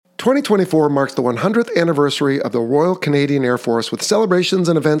2024 marks the 100th anniversary of the Royal Canadian Air Force, with celebrations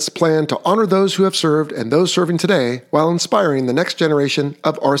and events planned to honor those who have served and those serving today while inspiring the next generation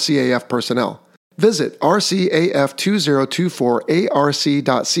of RCAF personnel. Visit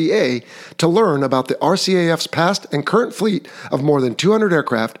rcaf2024arc.ca to learn about the RCAF's past and current fleet of more than 200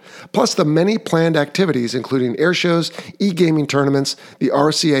 aircraft, plus the many planned activities including air shows, e-gaming tournaments, the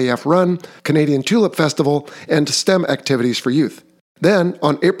RCAF Run, Canadian Tulip Festival, and STEM activities for youth. Then,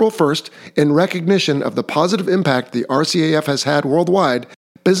 on April 1st, in recognition of the positive impact the RCAF has had worldwide,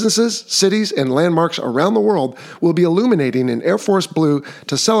 businesses, cities, and landmarks around the world will be illuminating in Air Force blue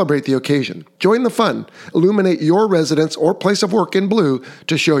to celebrate the occasion. Join the fun. Illuminate your residence or place of work in blue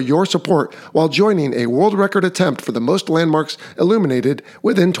to show your support while joining a world record attempt for the most landmarks illuminated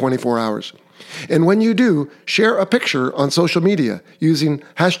within 24 hours. And when you do, share a picture on social media using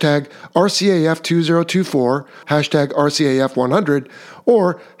hashtag RCAF2024, hashtag RCAF100,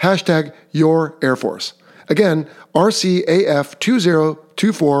 or hashtag Your Air Force. Again,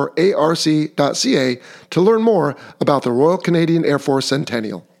 RCAF2024arc.ca to learn more about the Royal Canadian Air Force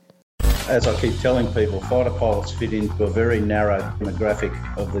Centennial. As I keep telling people, fighter pilots fit into a very narrow demographic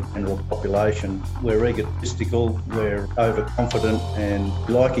of the general population. We're egotistical, we're overconfident, and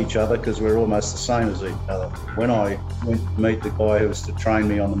we like each other because we're almost the same as each other. When I went to meet the guy who was to train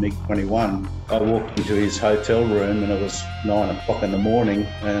me on the MiG-21, I walked into his hotel room and it was 9 o'clock in the morning,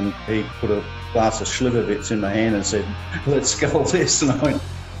 and he put a glass of Slivovitz in my hand and said, "Let's scull this." And I went,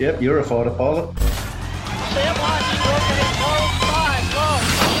 "Yep, you're a fighter pilot."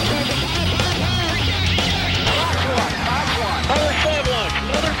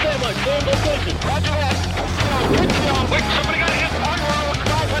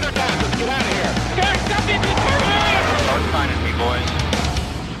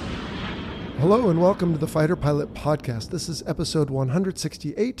 Hello and welcome to the Fighter Pilot Podcast. This is episode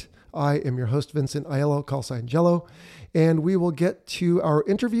 168. I am your host, Vincent Aiello, call sign Jello, and we will get to our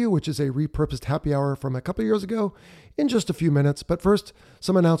interview, which is a repurposed happy hour from a couple years ago, in just a few minutes. But first,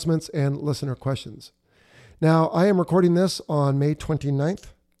 some announcements and listener questions. Now, I am recording this on May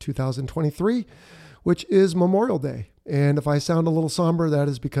 29th, 2023, which is Memorial Day. And if I sound a little somber, that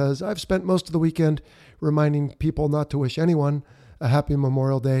is because I've spent most of the weekend reminding people not to wish anyone a happy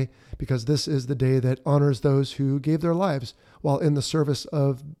Memorial Day, because this is the day that honors those who gave their lives while in the service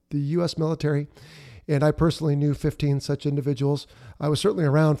of the U.S. military. And I personally knew 15 such individuals. I was certainly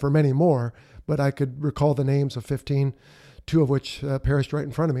around for many more, but I could recall the names of 15, two of which perished right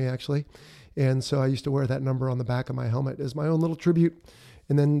in front of me, actually. And so I used to wear that number on the back of my helmet as my own little tribute.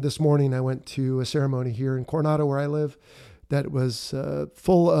 And then this morning I went to a ceremony here in Coronado, where I live, that was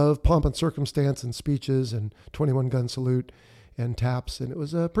full of pomp and circumstance and speeches and 21-gun salute and taps, and it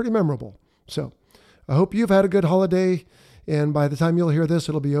was pretty memorable. So I hope you've had a good holiday, and by the time you'll hear this,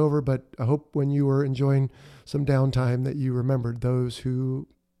 it'll be over, but I hope when you were enjoying some downtime that you remembered those who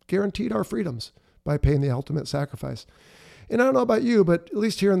guaranteed our freedoms by paying the ultimate sacrifice. And I don't know about you, but at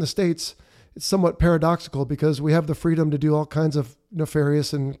least here in the States, it's somewhat paradoxical, because we have the freedom to do all kinds of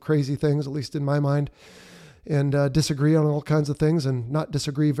nefarious and crazy things, at least in my mind, and disagree on all kinds of things and not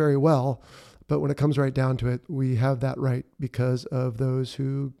disagree very well. But when it comes right down to it, we have that right because of those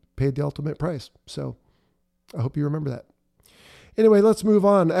who paid the ultimate price. So I hope you remember that. Anyway, let's move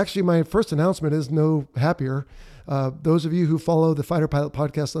on. Actually, my first announcement is no happier. Those of you who follow the Fighter Pilot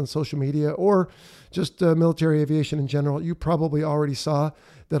Podcast on social media, or just military aviation in general, you probably already saw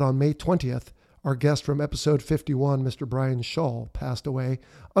that on May 20th, our guest from episode 51, Mr. Brian Shaw, passed away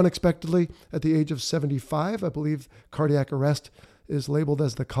unexpectedly at the age of 75. I believe cardiac arrest is labeled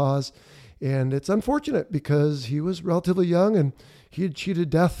as the cause. And it's unfortunate because he was relatively young and he had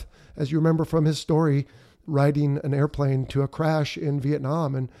cheated death, as you remember from his story, riding an airplane to a crash in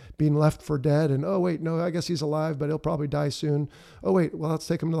Vietnam and being left for dead. And, oh, wait, no, I guess he's alive, but he'll probably die soon. Oh, wait, well, let's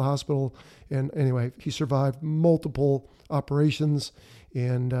take him to the hospital. And anyway, he survived multiple operations,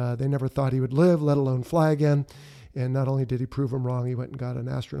 and they never thought he would live, let alone fly again. And not only did he prove them wrong, he went and got an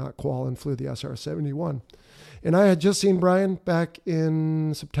astronaut qual and flew the SR-71. And I had just seen Brian back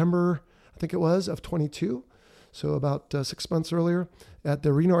in September, I think it was, of 22. So about 6 months earlier at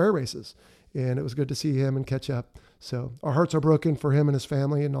the Reno Air Races. And it was good to see him and catch up. So our hearts are broken for him and his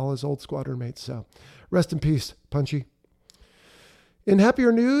family and all his old squadron mates. So rest in peace, Punchy. In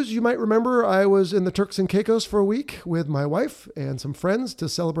happier news, you might remember I was in the Turks and Caicos for a week with my wife and some friends to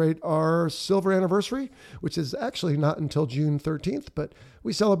celebrate our silver anniversary, which is actually not until June 13th, but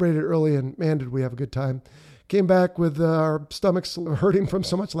we celebrated early, and man, did we have a good time. Came back with our stomachs hurting from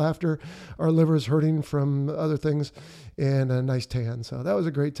so much laughter, our livers hurting from other things, and a nice tan. So that was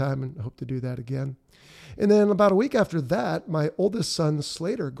a great time, and hope to do that again. And then about a week after that, my oldest son,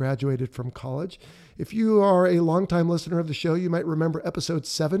 Slater, graduated from college. If you are a longtime listener of the show, you might remember episode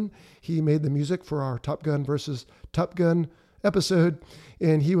 7. He made the music for our Top Gun versus Top Gun episode.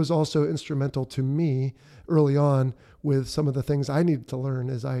 And he was also instrumental to me early on with some of the things I needed to learn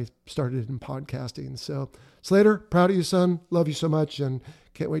as I started in podcasting. So Slater, proud of you, son. Love you so much and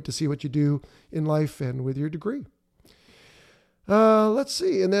can't wait to see what you do in life and with your degree. Let's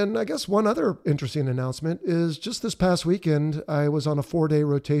see. And then I guess one other interesting announcement is just this past weekend, I was on a 4-day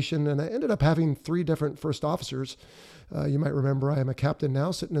rotation and I ended up having 3 different first officers. You might remember I am a captain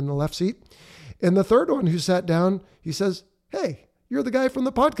now sitting in the left seat. And the third one who sat down, he says, "Hey, you're the guy from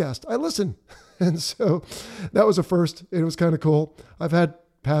the podcast. I listen." And so that was a first. It was kind of cool. I've had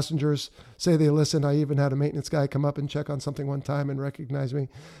passengers say they listen. I even had a maintenance guy come up and check on something one time and recognize me.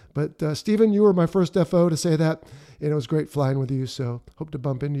 But Stephen, you were my first FO to say that, and it was great flying with you. So hope to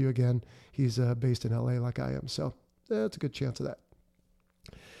bump into you again. He's based in LA like I am. So that's a good chance of that.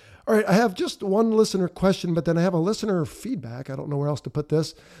 All right, I have just one listener question, but then I have a listener feedback. I don't know where else to put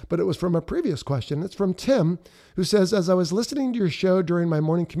this, but it was from a previous question. It's from Tim, who says, as I was listening to your show during my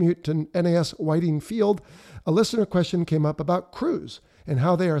morning commute to NAS Whiting Field, a listener question came up about crews and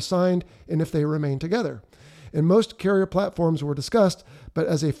how they are assigned and if they remain together. And most carrier platforms were discussed, but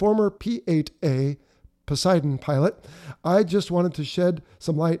as a former P-8A Poseidon pilot, I just wanted to shed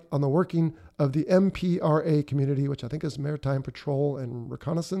some light on the working of the MPRA community, which I think is Maritime Patrol and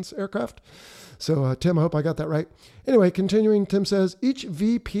Reconnaissance Aircraft. So Tim, I hope I got that right. Anyway, continuing, Tim says, each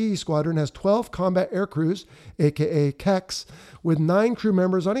VP squadron has 12 combat air crews, aka CACs, with 9 crew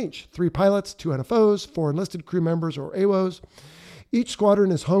members on each, 3 pilots, 2 NFOs, 4 enlisted crew members or AWOs. Each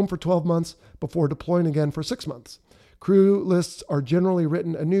squadron is home for 12 months before deploying again for 6 months. Crew lists are generally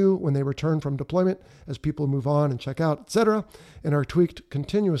written anew when they return from deployment as people move on and check out, etc., and are tweaked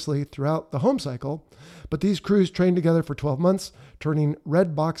continuously throughout the home cycle. But these crews train together for 12 months, turning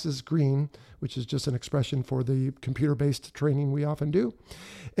red boxes green, which is just an expression for the computer-based training we often do,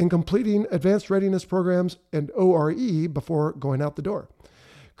 and completing advanced readiness programs and ORE before going out the door.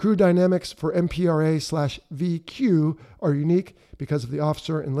 Crew dynamics for MPRA/VQ are unique because of the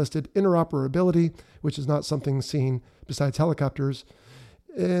officer enlisted interoperability, which is not something seen besides helicopters.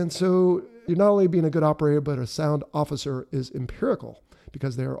 And so you're not only being a good operator, but a sound officer is empirical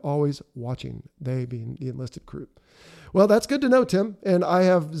because they are always watching, they being the enlisted crew. Well, that's good to know, Tim. And I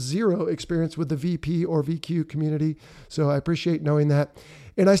have 0 experience with the VP or VQ community, so I appreciate knowing that.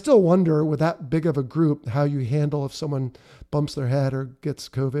 And I still wonder, with that big of a group, how you handle if someone bumps their head or gets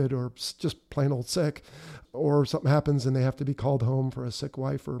COVID or just plain old sick, or something happens and they have to be called home for a sick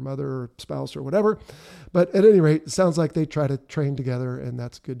wife or mother or spouse or whatever. But at any rate, it sounds like they try to train together, and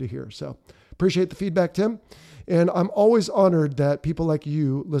that's good to hear. So appreciate the feedback, Tim. And I'm always honored that people like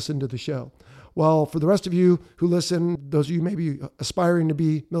you listen to the show. Well, for the rest of you who listen, those of you maybe aspiring to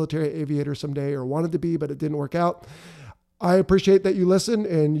be military aviators someday or wanted to be, but it didn't work out, I appreciate that you listen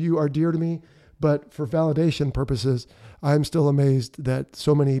and you are dear to me. But for validation purposes, I'm still amazed that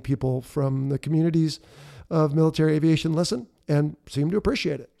so many people from the communities of military aviation listen and seem to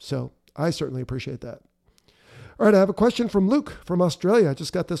appreciate it. So I certainly appreciate that. All right, I have a question from Luke from Australia. I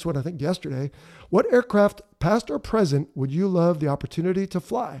just got this one, I think, yesterday. What aircraft, past or present, would you love the opportunity to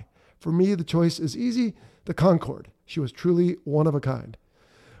fly? For me, the choice is easy, the Concorde. She was truly one of a kind.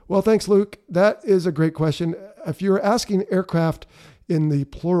 Well, thanks, Luke. That is a great question. If you're asking aircraft in the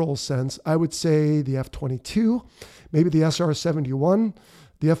plural sense, I would say the F-22, maybe the SR-71,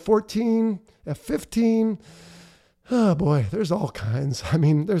 the F-14, F-15. Oh boy, there's all kinds. I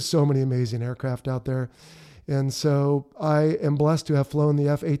mean, there's so many amazing aircraft out there. And so I am blessed to have flown the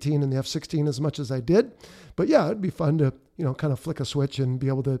F-18 and the F-16 as much as I did. But yeah, it'd be fun to, kind of flick a switch and be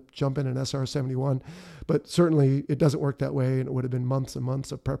able to jump in an SR-71. But certainly it doesn't work that way. And it would have been months and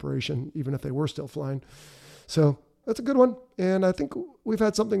months of preparation, even if they were still flying. So that's a good one. And I think we've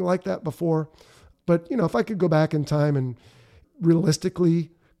had something like that before. But, if I could go back in time and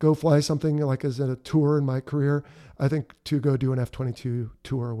realistically go fly something like as a tour in my career, I think to go do an F-22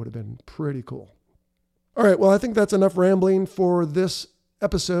 tour would have been pretty cool. All right, well, I think that's enough rambling for this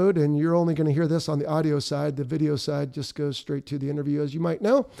episode, and you're only going to hear this on the audio side. The video side just goes straight to the interview, as you might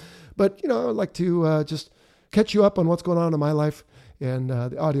know. But, I'd like to just catch you up on what's going on in my life, and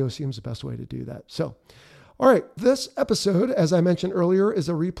the audio seems the best way to do that. So, all right, this episode, as I mentioned earlier, is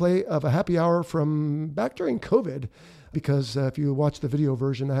a replay of a happy hour from back during COVID, because if you watch the video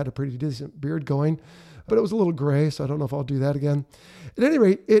version, I had a pretty decent beard going, but it was a little gray, so I don't know if I'll do that again. At any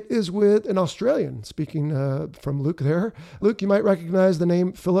rate, it is with an Australian, speaking from Luke there. Luke, you might recognize the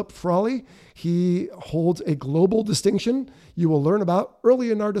name Philip Frawley. He holds a global distinction you will learn about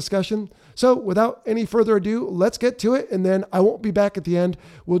early in our discussion, So without any further ado, let's get to it. And then I won't be back at the end.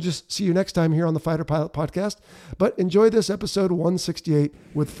 We'll just see you next time here on the Fighter Pilot Podcast. But enjoy this episode 168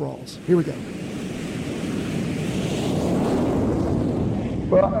 with Frawls. Here we go.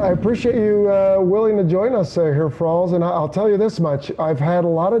 Well, I appreciate you willing to join us here, Frawls. And I'll tell you this much. I've had a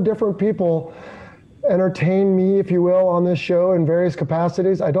lot of different people entertain me, if you will, on this show in various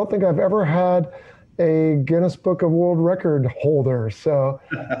capacities. I don't think I've ever had a Guinness Book of World Record holder. So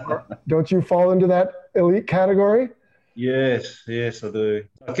don't you fall into that elite category? Yes, I do.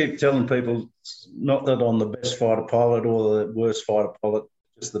 I keep telling people, not that I'm the best fighter pilot or the worst fighter pilot,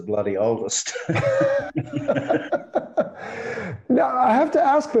 just the bloody oldest. Now, I have to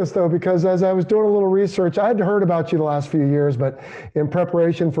ask this, though, because as I was doing a little research, I'd heard about you the last few years, but in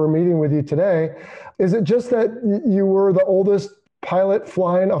preparation for a meeting with you today, is it just that you were the oldest pilot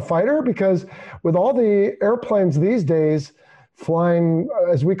flying a fighter? Because with all the airplanes these days flying,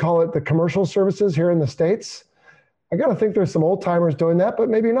 as we call it, the commercial services here in the States, I got to think there's some old timers doing that, but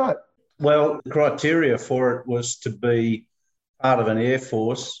maybe not. Well, the criteria for it was to be part of an air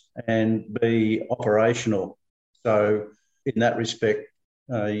force and be operational. So in that respect,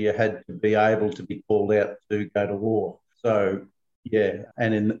 you had to be able to be called out to go to war. So, yeah,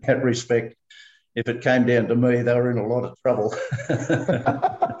 and in that respect, if it came down to me, they were in a lot of trouble.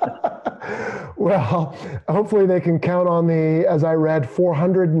 Well, hopefully they can count on the, as I read,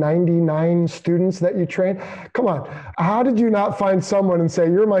 499 students that you trained. Come on, how did you not find someone and say,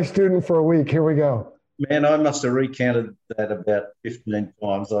 you're my student for a week, here we go? Man, I must have recounted that about 15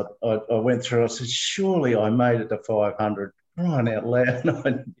 times. I went through, I said, surely I made it to 500. Crying out loud. No,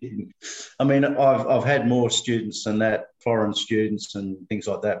 I didn't. I mean, I've had more students than that, foreign students and things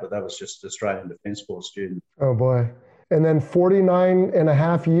like that, but that was just Australian Defence Force students. Oh, boy. And then 49 and a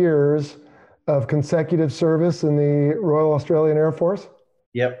half years of consecutive service in the Royal Australian Air Force?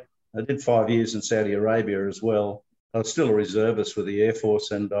 Yep. I did 5 years in Saudi Arabia as well. I was still a reservist with the Air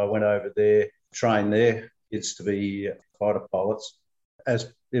Force, and I went over there, trained their kids to be fighter pilots,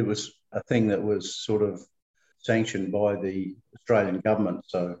 as it was a thing that was sort of sanctioned by the Australian government.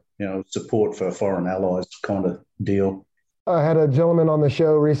 So, support for foreign allies kind of deal. I had a gentleman on the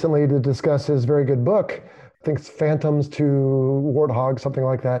show recently to discuss his very good book. I think it's Phantoms to Warthog, something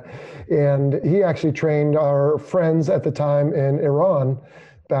like that. And he actually trained our friends at the time in Iran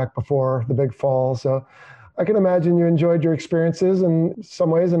back before the big fall. So I can imagine you enjoyed your experiences in some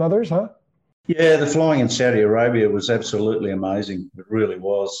ways and others, huh? Yeah, the flying in Saudi Arabia was absolutely amazing. It really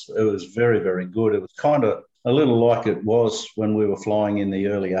was. It was very, very good. It was kind of a little like it was when we were flying in the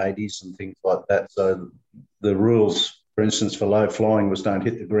early 80s and things like that. So the rules, for instance, for low flying was don't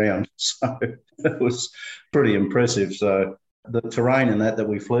hit the ground. So it was pretty impressive. So the terrain in that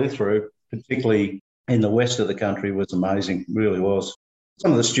we flew through, particularly in the west of the country, was amazing, really was.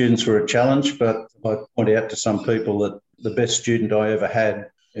 Some of the students were a challenge, but I point out to some people that the best student I ever had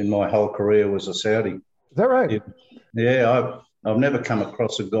in my whole career was a Saudi. Is that right? Yeah, I've never come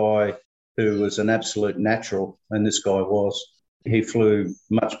across a guy who was an absolute natural, and this guy was. He flew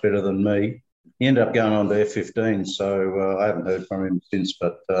much better than me. He ended up going on to F-15, so I haven't heard from him since,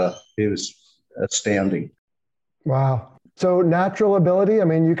 but he was astounding. Wow. So natural ability, I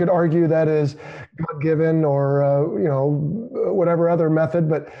mean, you could argue that is God-given or, whatever other method,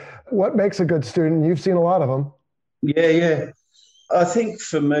 but what makes a good student? You've seen a lot of them. Yeah. I think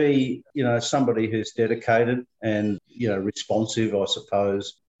for me, somebody who's dedicated and, responsive, I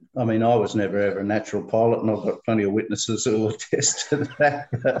suppose. I mean, I was never ever a natural pilot, and I've got plenty of witnesses who will attest to that.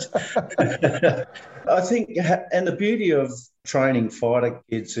 But I think, and the beauty of training fighter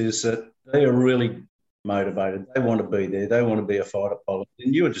kids is that they are really motivated. They want to be there. They want to be a fighter pilot.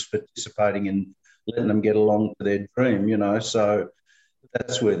 And you're just participating in letting them get along to their dream, So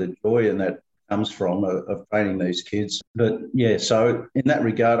that's where the joy in that comes from, of training these kids. But, yeah, so in that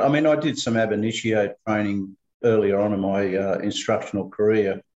regard, I mean, I did some ab initio training earlier on in my instructional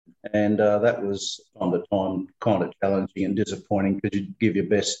career. And that was time to time kind of challenging and disappointing because you give your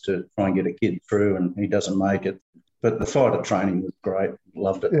best to try and get a kid through and he doesn't make it. But the fighter training was great.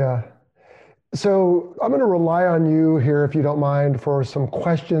 Loved it. Yeah. So I'm going to rely on you here, if you don't mind, for some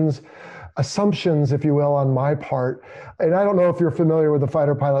questions, assumptions, if you will, on my part. And I don't know if you're familiar with the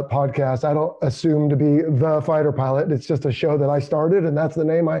Fighter Pilot podcast. I don't assume to be the fighter pilot. It's just a show that I started, and that's the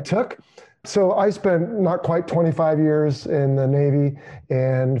name I took. So I spent not quite 25 years in the Navy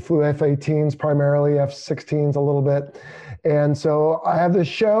and flew F-18s primarily, F-16s a little bit. And so I have this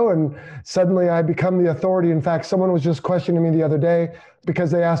show and suddenly I become the authority. In fact, someone was just questioning me the other day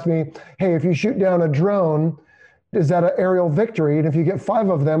because they asked me, hey, if you shoot down a drone, is that an aerial victory? And if you get 5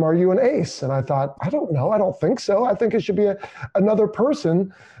 of them, are you an ace? And I thought, I don't know. I don't think so. I think it should be another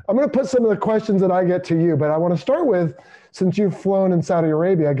person. I'm going to put some of the questions that I get to you, but I want to start with, since you've flown in Saudi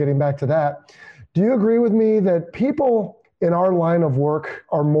Arabia, getting back to that, do you agree with me that people in our line of work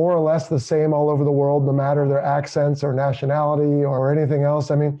are more or less the same all over the world, no matter their accents or nationality or anything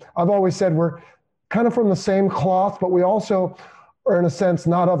else? I mean, I've always said we're kind of from the same cloth, but we also are, in a sense,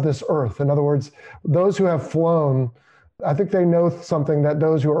 not of this earth. In other words, those who have flown, I think they know something that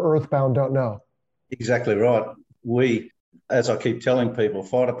those who are earthbound don't know. Exactly right. We, as I keep telling people,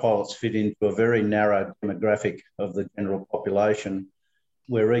 fighter pilots fit into a very narrow demographic of the general population.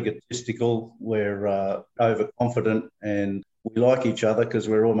 We're egotistical, we're overconfident, and we like each other because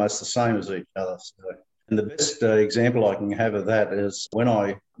we're almost the same as each other. And the best example I can have of that is when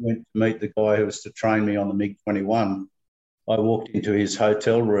I went to meet the guy who was to train me on the MiG-21, I walked into his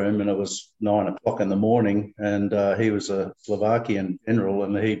hotel room and it was 9 o'clock in the morning, and he was a Slovakian general,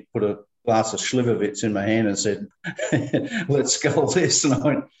 and he put a glass of Slivovitz in my hand and said, let's scull this. And I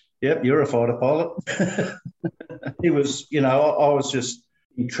went, yep, you're a fighter pilot. He was, I was just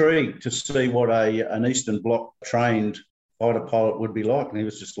intrigued to see what an Eastern Bloc trained fighter pilot would be like. And he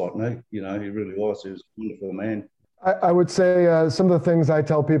was just like me, he really was. He was a wonderful man. I would say some of the things I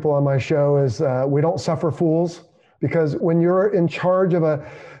tell people on my show is we don't suffer fools, because when you're in charge of a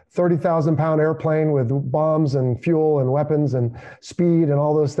 30,000-pound airplane with bombs and fuel and weapons and speed and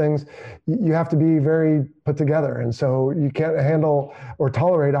all those things, you have to be very put together. And so you can't handle or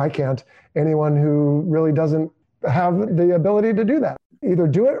tolerate, I can't, anyone who really doesn't have the ability to do that. Either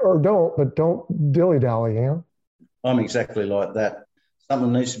do it or don't, but don't dilly-dally, I'm exactly like that.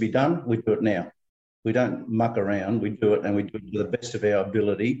 Something needs to be done, we do it now. We don't muck around, we do it, and we do it to the best of our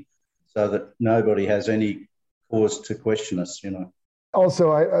ability so that nobody has any cause to question us,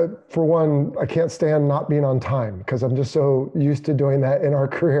 Also, I for one, I can't stand not being on time, because I'm just so used to doing that in our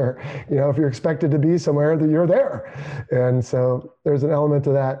career. If you're expected to be somewhere, you're there. And so there's an element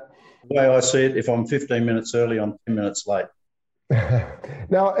to that. The way I see it, if I'm 15 minutes early, I'm 10 minutes late.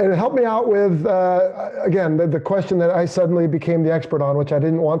 Now, and help me out with, again, the question that I suddenly became the expert on, which I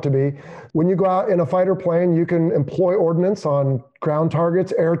didn't want to be. When you go out in a fighter plane, you can employ ordnance on ground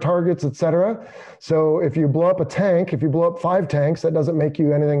targets, air targets, et cetera. So if you blow up a tank, if you blow up 5 tanks, that doesn't make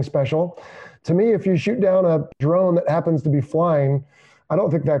you anything special. To me, if you shoot down a drone that happens to be flying, I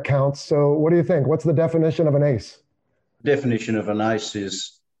don't think that counts. So what do you think? What's the definition of an ace? The definition of an ace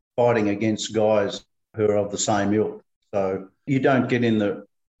is fighting against guys who are of the same ilk. So you don't get in the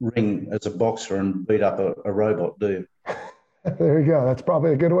ring as a boxer and beat up a robot, do you? There you go. That's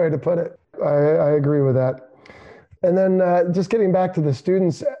probably a good way to put it. I agree with that. And then just getting back to the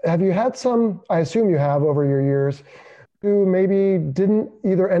students, have you had some, I assume you have over your years, who maybe didn't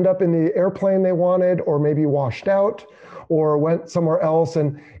either end up in the airplane they wanted, or maybe washed out, or went somewhere else,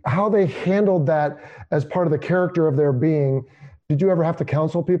 and how they handled that as part of the character of their being? Did you ever have to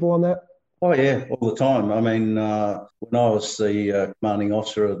counsel people on that? Oh, yeah, all the time. I mean, when I was the commanding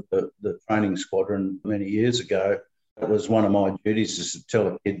officer of the training squadron many years ago, it was one of my duties is to tell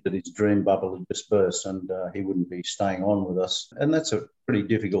a kid that his dream bubble had just burst and he wouldn't be staying on with us. And that's a pretty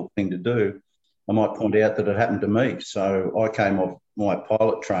difficult thing to do. I might point out that it happened to me. So I came off my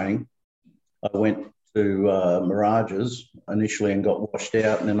pilot training. I went to Mirages initially and got washed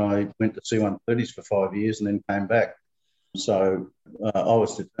out, and then I went to C-130s for 5 years and then came back. So I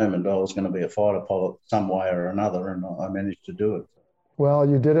was determined I was going to be a fighter pilot some way or another, and I managed to do it. Well,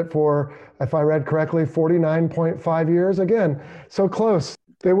 you did it for, if I read correctly, 49.5 years. Again, so close.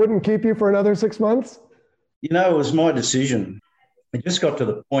 They wouldn't keep you for another 6 months? It was my decision. It just got to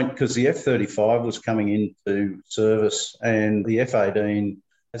the point because the F-35 was coming into service, and the F-18,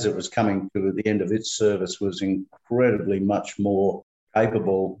 as it was coming to the end of its service, was incredibly much more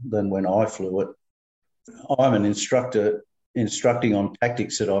capable than when I flew it. I'm an instructor instructing on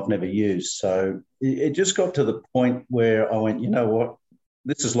tactics that I've never used. So it just got to the point where I went, you know what,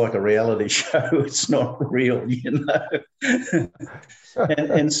 this is like a reality show. It's not real,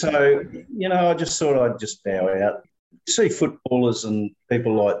 and so, I just thought I'd just bow out. You see footballers and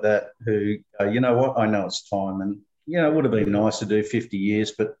people like that who go, you know what, I know it's time. And, it would have been nice to do 50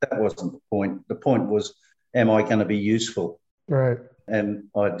 years, but that wasn't the point. The point was, am I going to be useful? Right. And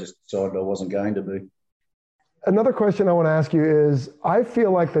I just decided I wasn't going to be. Another question I want to ask you is, I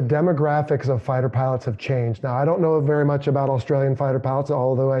feel like the demographics of fighter pilots have changed. Now, I don't know very much about Australian fighter pilots,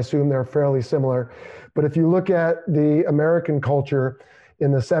 although I assume they're fairly similar. But if you look at the American culture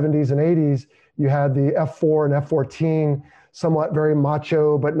in the 70s and 80s, you had the F4 and F-14, somewhat very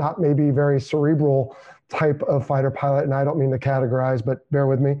macho, but not maybe very cerebral type of fighter pilot. And I don't mean to categorize, but bear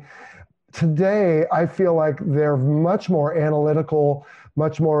with me. Today, I feel like they're much more analytical,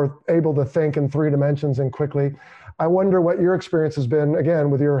 much more able to think in 3 dimensions and quickly. I wonder what your experience has been, again,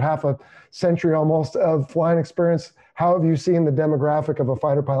 with your half a century almost of flying experience. How have you seen the demographic of a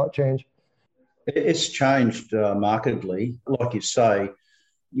fighter pilot change? It's changed markedly. Like you say,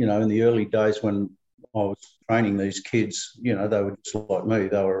 in the early days when I was training these kids, they were just like me.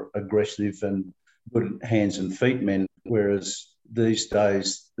 They were aggressive and good hands and feet men, whereas these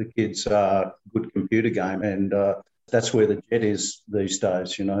days the kids are good computer game, and that's where the jet is these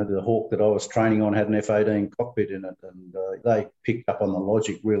days. The Hawk that I was training on had an F-18 cockpit in it, and they picked up on the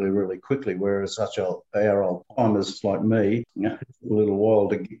logic really, really quickly, whereas our old timers like me, it took a little while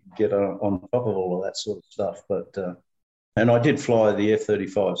to get on top of all of that sort of stuff. But and I did fly the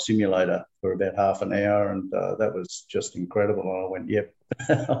F-35 simulator for about half an hour, and that was just incredible. And I went, yep,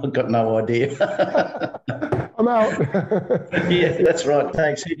 I've got no idea. I'm out. Yeah, that's right.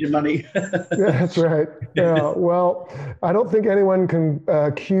 Thanks. Here's your money. Yeah, that's right. Yeah. Well, I don't think anyone can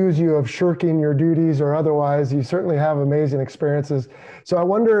accuse you of shirking your duties or otherwise. You certainly have amazing experiences. So I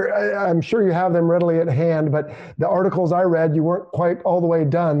wonder, I'm sure you have them readily at hand, but the articles I read, you weren't quite all the way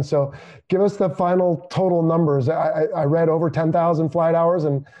done. So give us the final total numbers. I read over 10,000 flight hours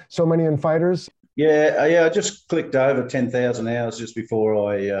and so many in fighters. Yeah. I just clicked over 10,000 hours just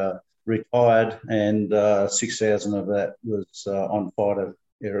before I retired, and 6,000 of that was on fighter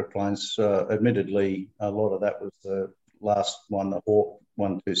aeroplanes. Admittedly, a lot of that was the last one, the Hawk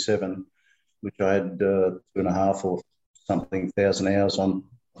 127, which I had 2.5 or something thousand hours on.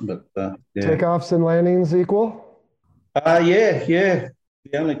 But yeah. Takeoffs and landings equal? Yeah.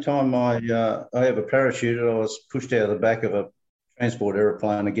 The only time I ever parachuted, I was pushed out of the back of a transport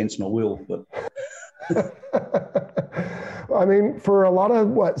aeroplane against my will. But I mean, for a lot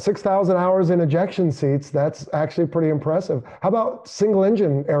of 6,000 hours in ejection seats, that's actually pretty impressive. How about single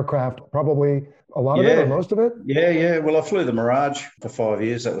engine aircraft? Probably a lot of it or most of it? Yeah. Well, I flew the Mirage for 5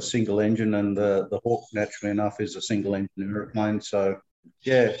 years. That was single engine, and the Hawk, naturally enough, is a single engine airplane. So,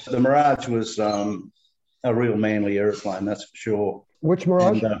 yeah, the Mirage was a real manly airplane, that's for sure. Which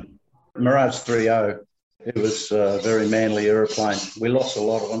Mirage? And, Mirage 3.0. It was a very manly airplane. We lost a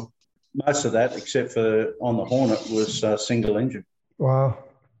lot of them. Most of that, except for on the Hornet, was single engine. Wow.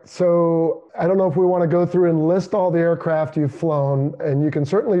 So I don't know if we want to go through and list all the aircraft you've flown, and you can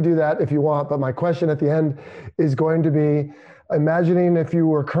certainly do that if you want. But my question at the end is going to be, imagining if you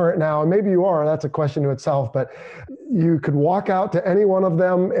were current now, and maybe you are, that's a question to itself, but you could walk out to any one of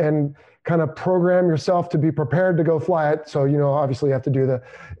them and kind of program yourself to be prepared to go fly it. So, obviously you have to do the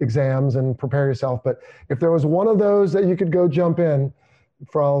exams and prepare yourself. But if there was one of those that you could go jump in,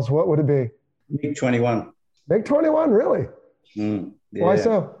 Frawls, what would it be? MiG-21. MiG-21, really? Yeah. Why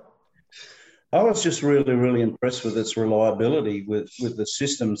so? I was just really, really impressed with its reliability, with the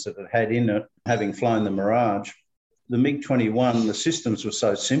systems that it had in it, having flown the Mirage. The MiG-21, the systems were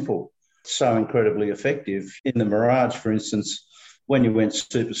so simple, so incredibly effective. In the Mirage, for instance, when you went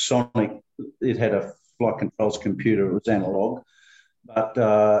supersonic, it had a flight controls computer. It was analog, but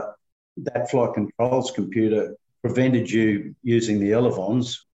that flight controls computer prevented you using the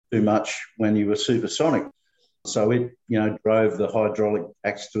elevons too much when you were supersonic. So it, drove the hydraulic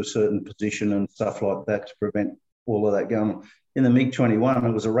jacks to a certain position and stuff like that to prevent all of that going on. In the MiG-21,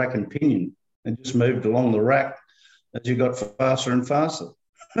 it was a rack and pinion and just moved along the rack as you got faster and faster.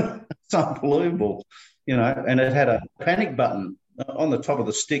 It's unbelievable, and it had a panic button. On the top of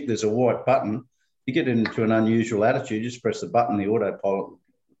the stick, there's a white button. You get into an unusual attitude, you just press the button, the autopilot will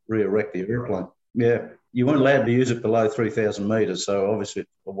re-erect the airplane. Yeah. You weren't allowed to use it below 3,000 metres, so obviously it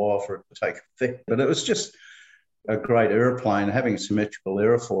took a while for it to take effect. But it was just a great aeroplane, having symmetrical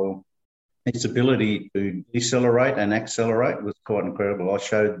aerofoil. Its ability to decelerate and accelerate was quite incredible. I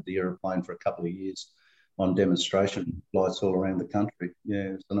showed the aeroplane for a couple of years on demonstration flights all around the country.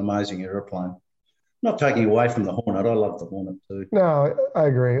 Yeah, it's an amazing aeroplane. Not taking away from the Hornet. I love the Hornet too. No, I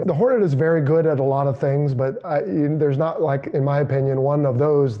agree. The Hornet is very good at a lot of things, but there's not, like, in my opinion, one of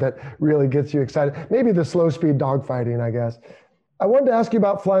those that really gets you excited. Maybe the slow speed dogfighting, I guess. I wanted to ask you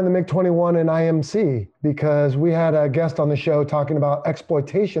about flying the MiG-21 in IMC, because we had a guest on the show talking about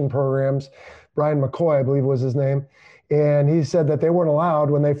exploitation programs. Brian McCoy, I believe was his name. And he said that they weren't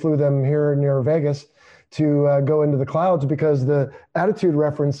allowed when they flew them here near Vegas to go into the clouds because the attitude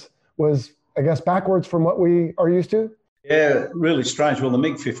reference was, I guess, backwards from what we are used to. Yeah, really strange. Well, the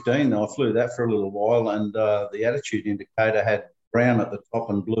MiG-15, I flew that for a little while, and the attitude indicator had brown at the top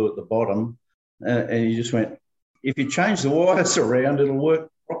and blue at the bottom. And you just went, if you change the wires around, it'll work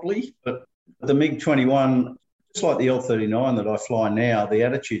properly. But the MiG-21, just like the L-39 that I fly now, the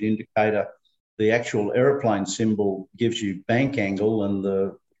attitude indicator, the actual aeroplane symbol gives you bank angle, and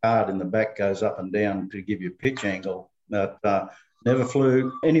the card in the back goes up and down to give you pitch angle. But never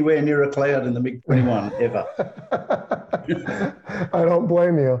flew anywhere near a cloud in the MiG-21 ever. I don't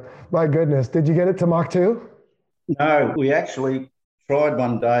blame you. My goodness. Did you get it to Mach 2? No, we actually tried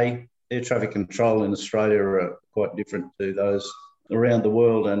one day. Air traffic control in Australia are quite different to those around the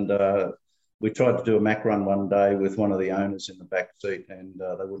world. And we tried to do a Mach run one day with one of the owners in the back seat, and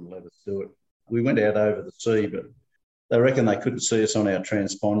they wouldn't let us do it. We went out over the sea, but they reckon they couldn't see us on our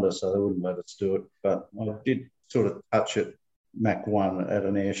transponder, so they wouldn't let us do it. But I did sort of touch it Mach 1 at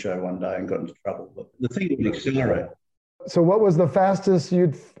an air show one day and got into trouble. But the thing didn't accelerate. So what was the fastest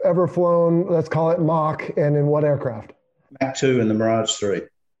you'd ever flown, let's call it Mach, and in what aircraft? Mach 2 in the Mirage 3.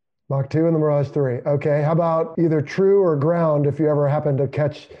 Mach 2 and the Mirage 3. Okay. How about either true or ground, if you ever happen to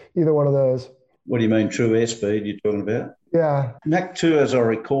catch either one of those? What do you mean, true airspeed you're talking about? Yeah. Mach 2, as I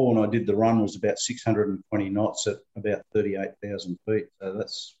recall, when I did the run, was about 620 knots at about 38,000 feet. So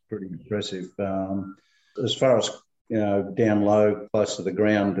that's pretty impressive. As far as, down low, close to the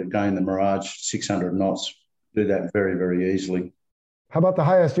ground, again, the Mirage, 600 knots, do that very, very easily. How about the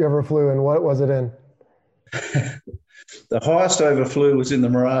highest you ever flew, and what was it in? The highest I ever flew was in the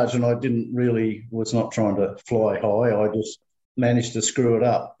Mirage, and I was not trying to fly high. I just managed to screw it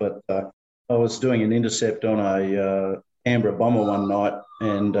up. But I was doing an intercept on a Canberra bomber one night,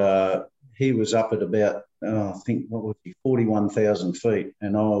 and he was up at about, 41,000 feet.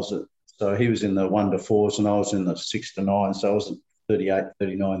 And so he was in the 1 to 4s, and I was in the 6 to 9. So I was at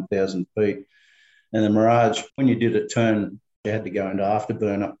 39,000 feet. And the Mirage, when you did it turn, you had to go into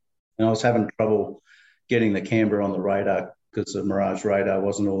afterburner. And I was having trouble getting the Canberra on the radar because the Mirage radar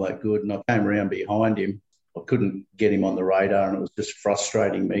wasn't all that good. And I came around behind him. I couldn't get him on the radar, and it was just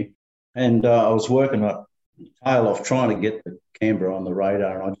frustrating me. And I was working my tail off trying to get the Canberra on the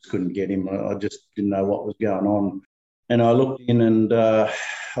radar, and I just couldn't get him. I just didn't know what was going on. And I looked in, and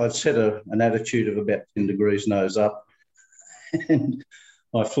I'd set an attitude of about 10 degrees nose up. And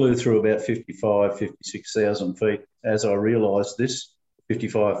I flew through about 56,000 feet. As I realised this,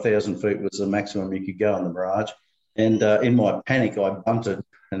 55,000 feet was the maximum you could go in the Mirage. And in my panic, I bunted.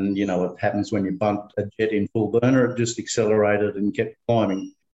 And you know what happens when you bunt a jet in full burner? It just accelerated and kept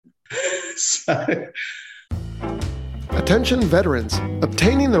climbing. So... Attention veterans,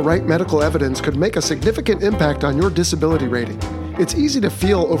 obtaining the right medical evidence could make a significant impact on your disability rating. It's easy to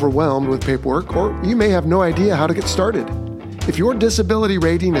feel overwhelmed with paperwork, or you may have no idea how to get started. If your disability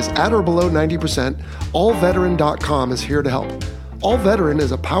rating is at or below 90%, allveteran.com is here to help. AllVeteran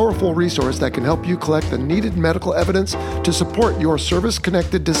is a powerful resource that can help you collect the needed medical evidence to support your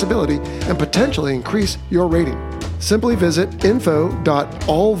service-connected disability and potentially increase your rating. Simply visit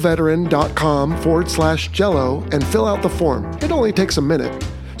info.allveteran.com/jello and fill out the form. It only takes a minute.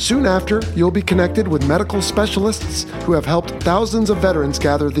 Soon after, you'll be connected with medical specialists who have helped thousands of veterans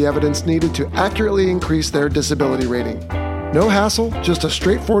gather the evidence needed to accurately increase their disability rating. No hassle, just a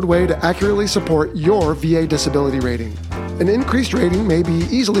straightforward way to accurately support your VA disability rating. An increased rating may be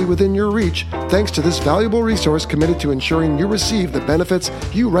easily within your reach thanks to this valuable resource committed to ensuring you receive the benefits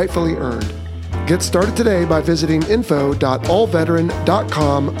you rightfully earned. Get started today by visiting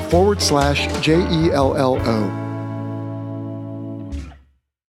info.allveteran.com/JELLO.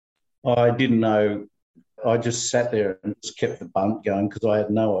 I didn't know. I just sat there and just kept the bunt going because I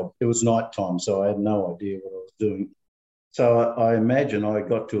had no idea. It was night time, so I had no idea what I was doing. So I imagine I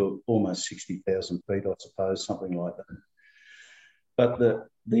got to almost 60,000 feet, I suppose, something like that. But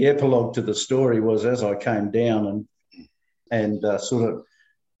the epilogue to the story was as I came down and sort of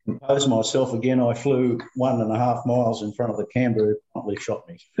composed myself again, I flew 1.5 miles in front of the Canberra, who promptly shot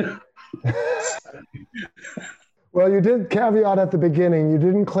me. Well, you did caveat at the beginning, you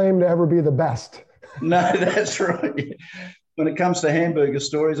didn't claim to ever be the best. No, that's right. When it comes to hamburger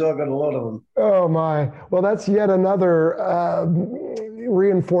stories, I've got a lot of them. Oh, my. Well, that's yet another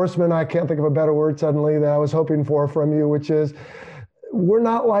reinforcement, I can't think of a better word suddenly, that I was hoping for from you, which is we're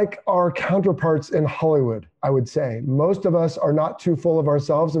not like our counterparts in Hollywood, I would say. Most of us are not too full of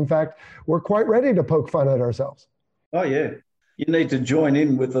ourselves. In fact, we're quite ready to poke fun at ourselves. Oh, yeah. You need to join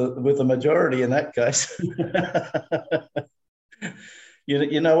in with the majority in that case.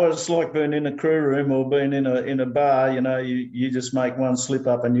 You know what it's like being in a crew room or being in a bar. You know, you just make one slip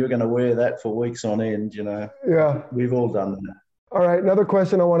up and you're going to wear that for weeks on end. You know. Yeah. We've all done that. All right. Another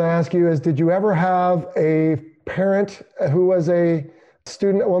question I want to ask you is: did you ever have a parent who was a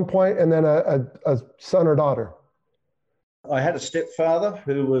student at one point, and then a son or daughter? I had a stepfather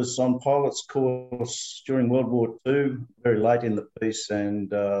who was on pilot's course during World War II, very late in the piece, and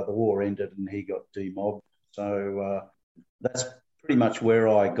the war ended and he got demobbed. So that's pretty much where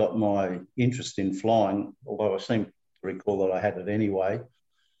I got my interest in flying, although I seem to recall that I had it anyway.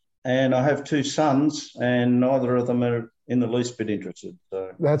 And I have two sons, and neither of them are in the least bit interested.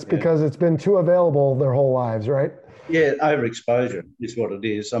 So That's because it's been too available their whole lives, right? yeah, overexposure is what it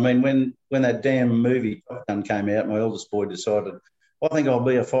is. I mean, when that damn movie Top Gun came out, my eldest boy decided, I think I'll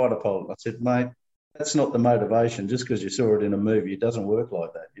be a fighter pilot. I said, mate, that's not the motivation. Just because you saw it in a movie, it doesn't work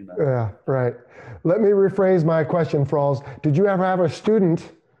like that, you know. Yeah, right. Let me rephrase my question, Frawls. Did you ever have a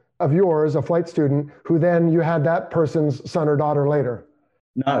student of yours, a flight student, who then you had that person's son or daughter later?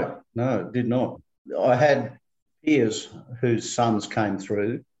 No, did not. I had peers whose sons came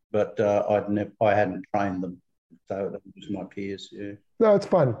through, but I hadn't trained them. So that was my peers, yeah. No, it's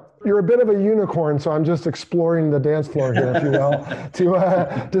fun. You're a bit of a unicorn, so I'm just exploring the dance floor here, if you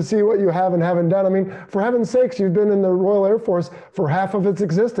will, to see what you have and haven't done. I mean, for heaven's sakes, you've been in the Royal Air Force for half of its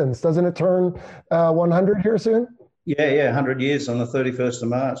existence. Doesn't it turn 100 here soon? Yeah, 100 years on the 31st of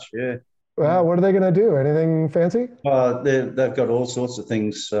March, yeah. Well, what are they going to do? Anything fancy? They've got all sorts of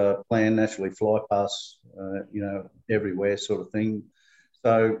things planned, naturally fly pass, everywhere sort of thing.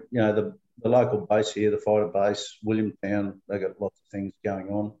 So, the local base here, the fighter base, Williamtown, they've got lots of things going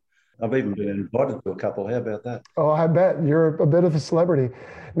on. I've even been invited to a couple. How about that? Oh, I bet. You're a bit of a celebrity.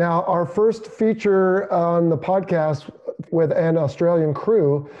 Now, our first feature on the podcast with an Australian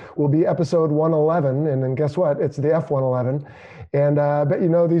crew will be episode 111. And then guess what? It's the F-111. And I bet you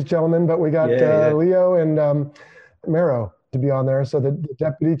know these gentlemen, but we got Leo and Mero to be on there. So the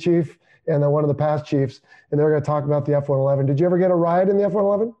deputy chief and then one of the past chiefs, and they're going to talk about the F-111. Did you ever get a ride in the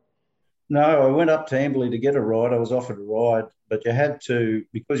F-111? No, I went up to Amberley to get a ride. I was offered a ride, but you had to,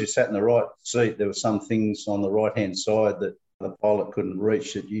 because you sat in the right seat, there were some things on the right-hand side that the pilot couldn't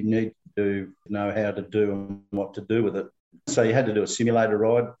reach that you need to know how to do and what to do with it. So you had to do a simulator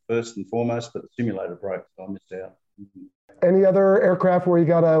ride first and foremost, but the simulator broke, so I missed out. Any other aircraft where you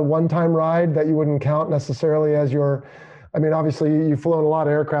got a one-time ride that you wouldn't count necessarily as your, I mean, obviously you've flown a lot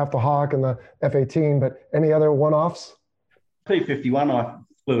of aircraft, the Hawk and the F-18, but any other one-offs? P-51, I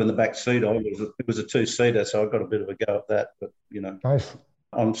flew in the back seat. It was a two-seater, so I got a bit of a go at that. But, nice.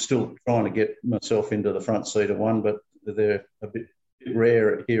 I'm still trying to get myself into the front seat of one, but they're a bit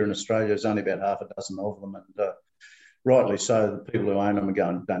rare here in Australia. There's only about half a dozen of them. And rightly so, the people who own them are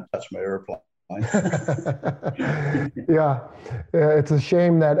going, don't touch my aeroplane. Yeah, it's a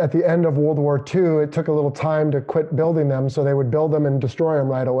shame that at the end of World War II, it took a little time to quit building them, so they would build them and destroy them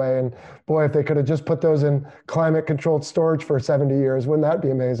right away. And boy, if they could have just put those in climate-controlled storage for 70 years, wouldn't that be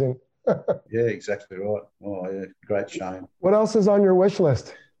amazing? Yeah, exactly right. Oh, yeah, great shame. What else is on your wish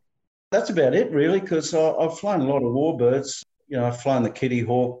list? That's about it, really, because I've flown a lot of warbirds. I've flown the Kitty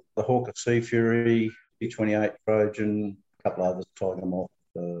Hawk, the Hawker Sea Fury, P-28 Trojan, a couple others, Tiger Moth,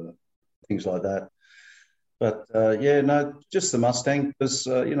 things like that. But just the Mustang, because,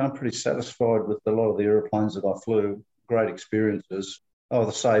 I'm pretty satisfied with a lot of the aeroplanes that I flew. Great experiences. Oh,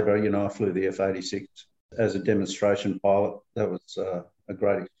 the Sabre, I flew the F-86 as a demonstration pilot. That was a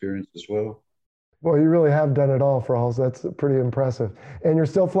great experience as well. Well, you really have done it all, Frawls. That's pretty impressive. And you're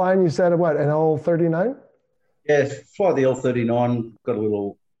still flying, you said, what, an L-39? Yeah, fly the L-39. Got a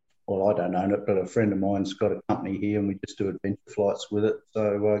little, well, I don't own it, but a friend of mine's got a company here and we just do adventure flights with it.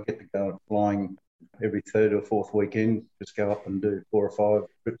 So I get to go flying every third or fourth weekend, just go up and do 4 or 5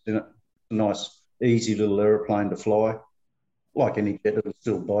 trips in it. A nice, easy little aeroplane to fly. Like any jet, it'll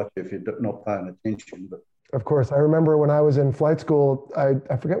still bite you if you're not paying attention. But of course. I remember when I was in flight school,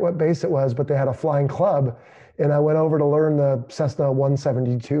 I forget what base it was, but they had a flying club. And I went over to learn the Cessna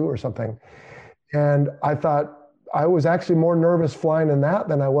 172 or something. And I thought I was actually more nervous flying in that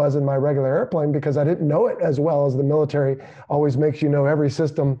than I was in my regular airplane because I didn't know it as well as the military always makes you know every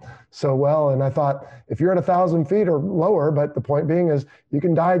system so well. And I thought, if you're at 1,000 feet or lower, but the point being is you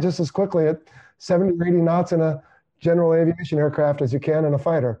can die just as quickly at 70 or 80 knots in a general aviation aircraft as you can in a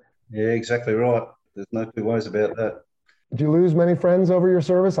fighter. Yeah, exactly right. There's no two ways about that. Did you lose many friends over your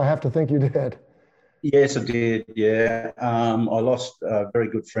service? I have to think you did. Yes, I did. Yeah. I lost a very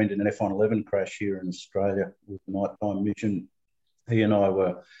good friend in an F-111 crash here in Australia with the nighttime mission. He and I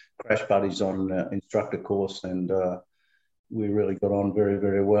were crash buddies on instructor course and we really got on very,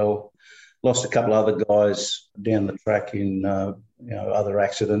 very well. Lost a couple other guys down the track in, other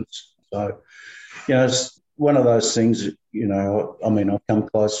accidents. So, it's one of those things, I've come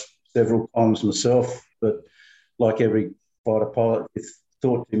close several times myself, but like every fighter pilot, if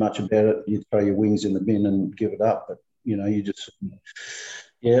thought too much about it, you throw your wings in the bin and give it up. But,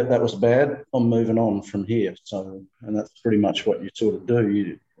 that was bad. I'm moving on from here. So, and that's pretty much what you sort of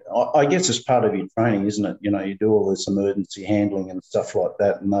do. I guess it's part of your training, isn't it? You do all this emergency handling and stuff like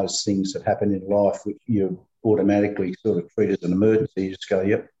that, and those things that happen in life, which you automatically sort of treat as an emergency. You just go,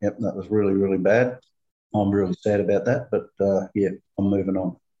 yep, that was really, really bad. I'm really sad about that, but I'm moving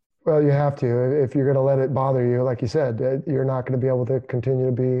on. Well, you have to. If you're going to let it bother you, like you said, you're not going to be able to continue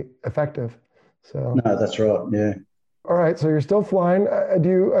to be effective. So, No, that's right. Yeah. all right. So you're still flying. I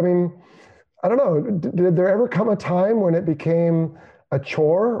mean, I don't know. Did there ever come a time when it became a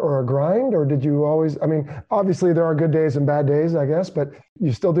chore or a grind, or did you always, I mean, obviously there are good days and bad days, I guess, but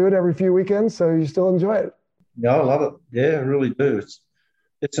you still do it every few weekends, so you still enjoy it. Yeah, I love it. Yeah, I really do.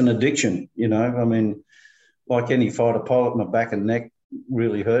 It's an addiction, you know. I mean, like any fighter pilot, my back and neck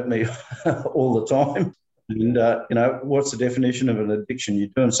really hurt me all the time. And, you know, what's the definition of an addiction? You're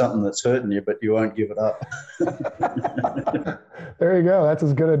doing something that's hurting you, but you won't give it up. There you go. That's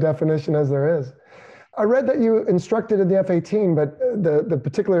as good a definition as there is. I read that you instructed in the F-18, but the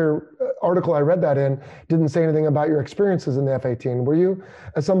particular article I read that in didn't say anything about your experiences in the F-18. Were you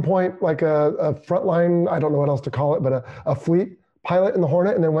at some point like a frontline, I don't know what else to call it, but a fleet pilot in the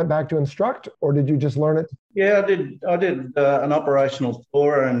Hornet and then went back to instruct, or did you just learn it? Yeah, I did an operational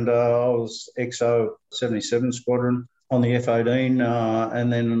tour, and I was XO 77 Squadron on the F-18,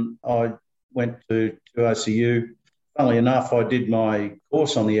 and then I went to OCU. Funnily enough, I did my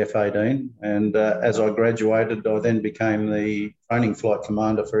course on the F-18, and as I graduated, I then became the training flight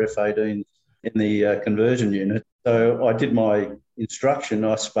commander for F-18 in the conversion unit. So I did my instruction,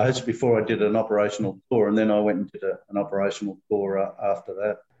 I suppose, before I did an operational tour, and then I went and did an operational tour after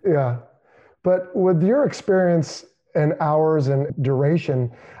that. Yeah. But with your experience and hours and duration,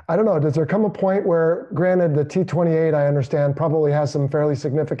 I don't know, does there come a point where, granted, the T-28, I understand, probably has some fairly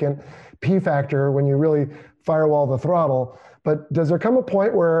significant P factor when you really firewall the throttle, but does there come a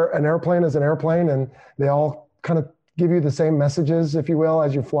point where an airplane is an airplane and they all kind of give you the same messages, if you will,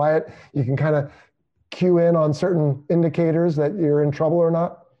 as you fly it? You can kind of cue in on certain indicators that you're in trouble or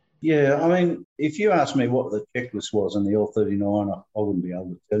not? Yeah, I mean, if you ask me what the checklist was in the L-39, I wouldn't be able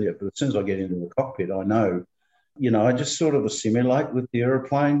to tell you. But as soon as I get into the cockpit, I know. You know, I just sort of assimilate with the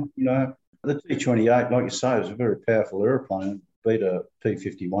aeroplane. You know, the T-28, like you say, is a very powerful aeroplane. It beat a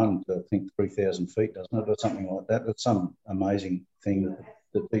T-51 to, I think, 3,000 feet, doesn't it, or something like that. That's some amazing thing that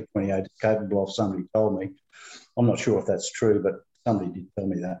the T-28 is capable of. Somebody told me. I'm not sure if that's true, but somebody did tell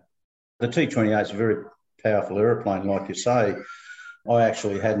me that. The T-28 is a very powerful aeroplane, like you say. I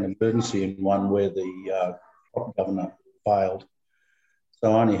actually had an emergency in one where the prop governor failed.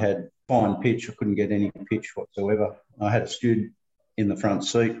 So I only had fine pitch. I couldn't get any pitch whatsoever. I had a student in the front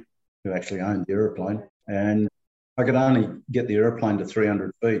seat who actually owned the aeroplane, and I could only get the aeroplane to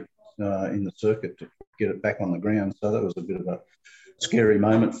 300 feet in the circuit to get it back on the ground. So that was a bit of a scary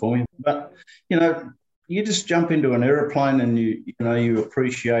moment for me. But, you know, you just jump into an aeroplane and you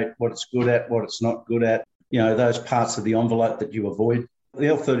appreciate what it's good at, what it's not good at. You know, those parts of the envelope that you avoid. The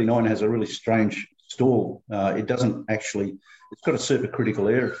L-39 has a really strange stall. It doesn't actually, it's got a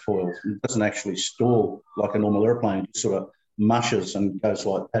supercritical airfoil. It doesn't actually stall like a normal airplane. It sort of mushes and goes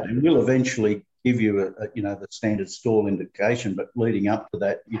like that. It will eventually give you the standard stall indication, but leading up to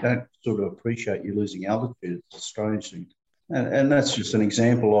that, you don't sort of appreciate you losing altitude. It's a strange thing. And that's just an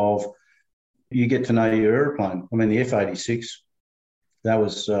example of you get to know your airplane. I mean, the F-86, that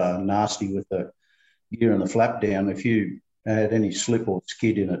was nasty with the gear and the flap down. If you had any slip or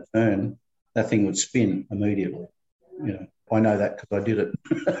skid in a turn, that thing would spin immediately. You know, I know that because I did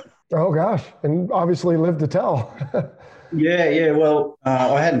it. Oh gosh, and obviously lived to tell. Yeah. Well,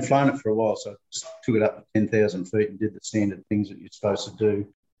 I hadn't flown it for a while, so I just took it up to 10,000 feet and did the standard things that you're supposed to do.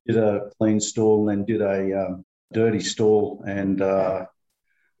 Did a clean stall, then did a dirty stall, and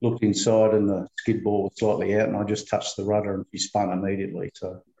looked inside, and the skid ball was slightly out, and I just touched the rudder and she spun immediately.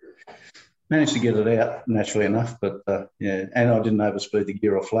 So managed to get it out, naturally enough, but yeah, and I didn't overspeed the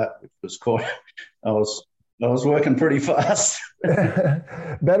gear or flap, which was quite. I was working pretty fast.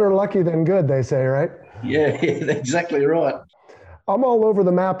 Better lucky than good, they say, right? Yeah, exactly right. I'm all over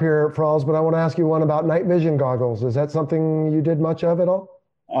the map here, Frawls, but I want to ask you one about night vision goggles. Is that something you did much of at all?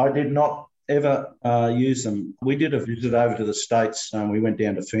 I did not ever use them. We did a visit over to the States. We went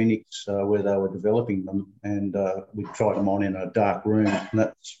down to Phoenix where they were developing them, and we tried them on in a dark room. And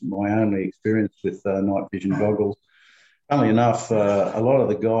that's my only experience with night vision goggles. Funnily enough, a lot of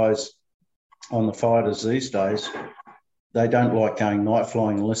the guys on the fighters these days, they don't like going night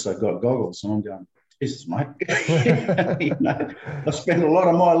flying unless they've got goggles. And I'm going, Jesus, mate. I spent a lot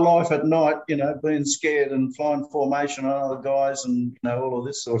of my life at night, being scared and flying formation on other guys and, all of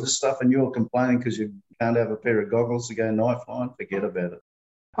this sort of stuff. And you're complaining because you can't have a pair of goggles to go night flying. Forget about it.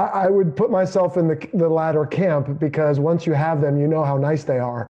 I would put myself in the latter camp because once you have them, you know how nice they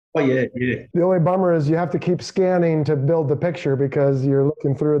are. Oh, yeah. The only bummer is you have to keep scanning to build the picture because you're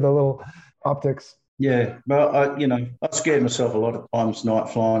looking through the little optics. Yeah, well, I scared myself a lot of times night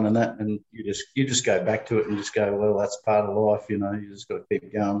flying and that, and you just go back to it and just go, well, that's part of life, you just got to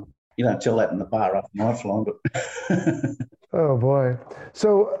keep going. You don't tell that in the bar after night flying, but Oh boy.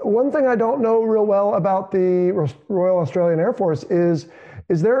 So one thing I don't know real well about the Royal Australian Air Force is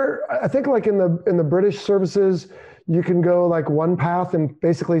there, I think like in the British services, you can go like one path and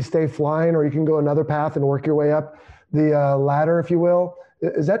basically stay flying, or you can go another path and work your way up the ladder, if you will.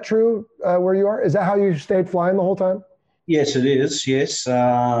 Is that true where you are? Is that how you stayed flying the whole time? yes, it is. Yes.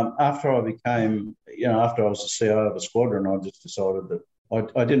 After I became, after I was the CEO of a squadron, I just decided that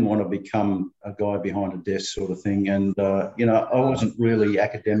I didn't want to become a guy behind a desk sort of thing. And, I wasn't really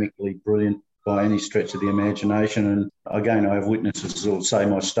academically brilliant by any stretch of the imagination. And again, I have witnesses who will say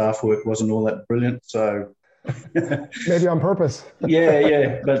my staff work wasn't all that brilliant. So, Maybe on purpose.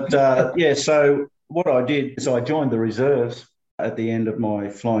 yeah. But, so what I did is I joined the reserves at the end of my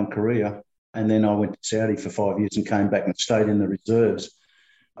flying career. And then I went to Saudi for 5 years and came back and stayed in the reserves.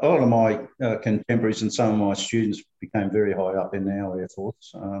 A lot of my contemporaries and some of my students became very high up in our Air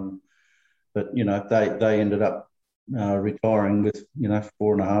Force. But, they ended up retiring with,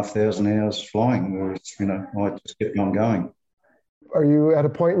 4,500 hours flying, whereas, I just kept on going. Are you at a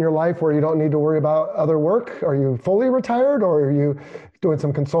point in your life where you don't need to worry about other work? Are you fully retired, or are you doing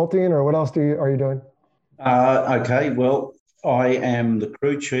some consulting, or what else are you doing? Okay, well, I am the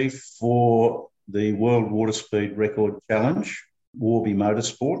crew chief for the World Water Speed Record Challenge, Warby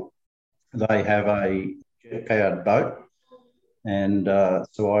Motorsport. They have a jet-powered boat, and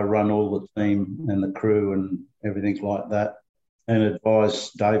so I run all the team and the crew and everything like that, and advise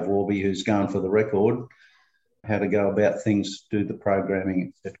Dave Warby, who's going for the record, how to go about things, do the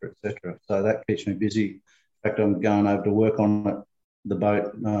programming, etc., etc. So that keeps me busy. In fact, I'm going over to work on the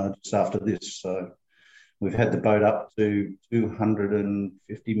boat just after this. So we've had the boat up to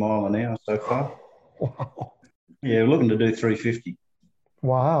 250 mile an hour so far. Wow. Yeah, we're looking to do 350.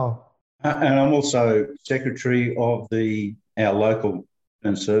 Wow. And I'm also secretary of our local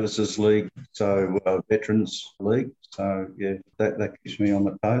and services league, so Veterans League. So yeah, that keeps me on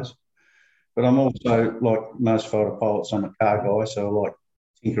my toes. But I'm also, like most fighter pilots, I'm a car guy, so I like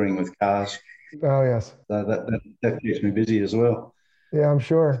tinkering with cars. Oh, yes. So that keeps me busy as well. Yeah, I'm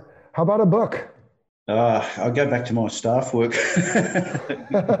sure. How about a book? I'll go back to my staff work.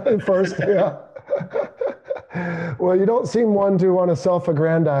 First, yeah. Well, you don't seem one to want to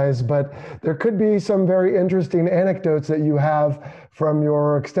self-aggrandize, but there could be some very interesting anecdotes that you have from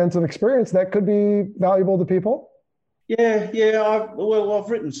your extensive experience that could be valuable to people. Yeah. I've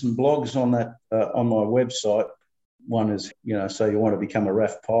written some blogs on that on my website. One is, so you want to become a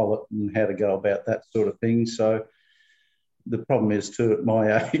RAF pilot and how to go about that sort of thing. So the problem is, too, at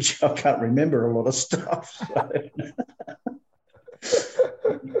my age, I can't remember a lot of stuff. So,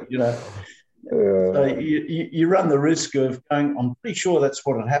 so you run the risk of going, I'm pretty sure that's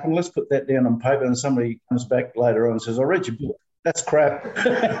what had happened. Let's put that down on paper. And somebody comes back later on and says, I read your book. That's crap.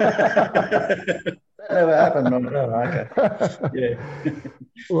 That never happened. Oh, okay. Yeah.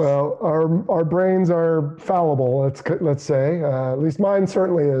 Well, our brains are fallible, let's say. At least mine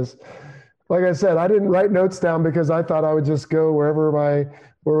certainly is. Like I said, I didn't write notes down because I thought I would just go wherever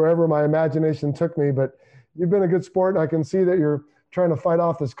my imagination took me. But you've been a good sport, and I can see that you're trying to fight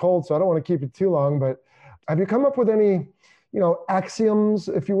off this cold, so I don't want to keep it too long. But have you come up with any, axioms,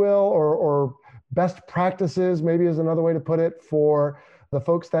 if you will, or best practices, maybe is another way to put it, for the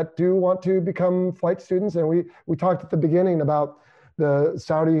folks that do want to become flight students? And we talked at the beginning about the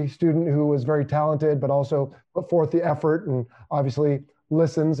Saudi student who was very talented, but also put forth the effort and obviously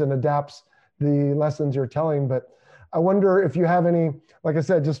listens and adapts the lessons you're telling. But I wonder if you have any, like I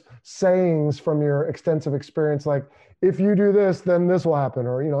said, just sayings from your extensive experience, like, if you do this, then this will happen,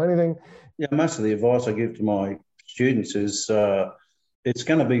 or, anything. Yeah, most of the advice I give to my students is it's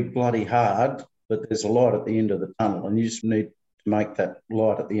going to be bloody hard, but there's a light at the end of the tunnel, and you just need to make that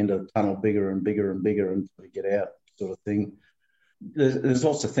light at the end of the tunnel bigger and bigger and bigger until you get out, sort of thing. There's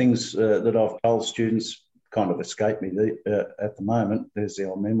lots of things that I've told students kind of escape me at the moment. There's the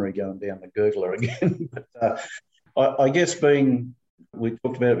old memory going down the gurgler again. But I guess we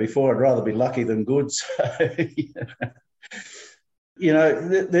talked about it before, I'd rather be lucky than good. So,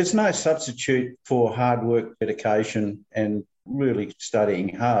 there's no substitute for hard work, dedication, and really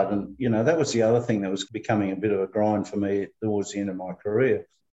studying hard. And, that was the other thing that was becoming a bit of a grind for me towards the end of my career.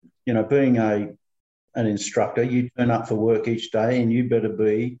 Being an instructor, you turn up for work each day and you better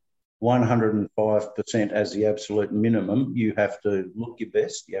be 105% as the absolute minimum. You have to look your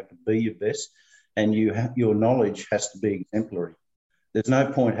best, you have to be your best, and your knowledge has to be exemplary. There's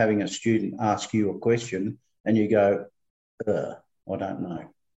no point having a student ask you a question and you go, I don't know.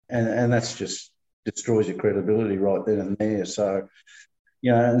 And that's just destroys your credibility right then and there. So,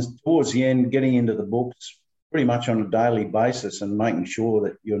 and towards the end, getting into the books pretty much on a daily basis and making sure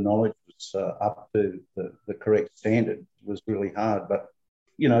that your knowledge was up to the correct standard was really hard. But,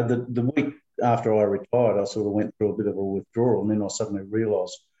 the week after I retired, I sort of went through a bit of a withdrawal, and then I suddenly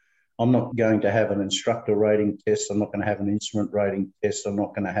realised I'm not going to have an instructor rating test. I'm not going to have an instrument rating test. I'm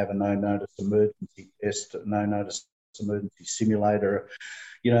not going to have a no-notice emergency test, no-notice emergency simulator,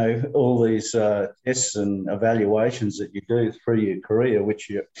 all these tests and evaluations that you do through your career, which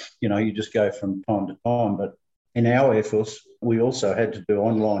you just go from time to time. But in our Air Force, we also had to do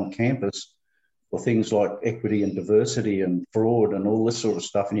online campus for things like equity and diversity and fraud and all this sort of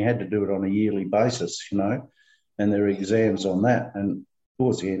stuff. And you had to do it on a yearly basis, and there are exams on that. And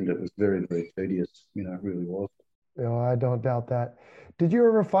towards the end, it was very, very tedious, it really was. I don't doubt that. Did you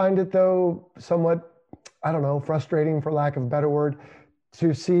ever find it, though, somewhat, I don't know, frustrating, for lack of a better word,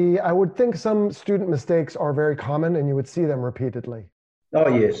 to see, I would think some student mistakes are very common and you would see them repeatedly? Oh,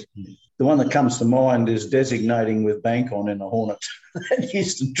 yes. The one that comes to mind is designating with bank on in a Hornet. That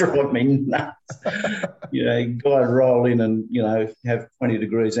used to drive me nuts. Guy roll in and, have 20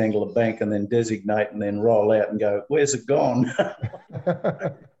 degrees angle of bank and then designate and then roll out and go, where's it gone?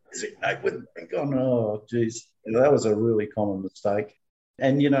 Designate with bank on. Oh, geez. That was a really common mistake.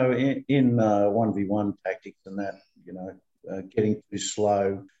 And, in 1v1 tactics and that, getting too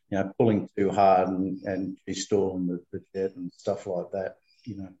slow, pulling too hard and stalling the jet and stuff like that.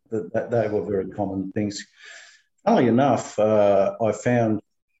 They were very common things. Funnily enough, I found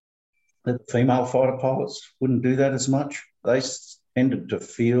that female fighter pilots wouldn't do that as much. They tended to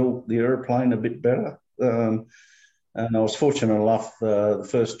feel the aeroplane a bit better. And I was fortunate enough, the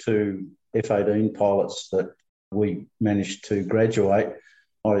first two F-18 pilots that we managed to graduate,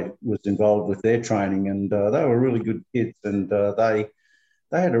 I was involved with their training, and they were really good kids, and they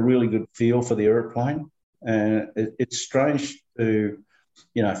had a really good feel for the aeroplane. And it's strange to,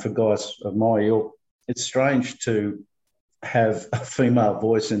 for guys of my ilk, it's strange to have a female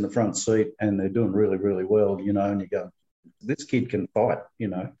voice in the front seat and they're doing really, really well, and you go, this kid can fight,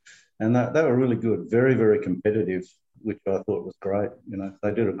 and they were really good, very, very competitive, which I thought was great.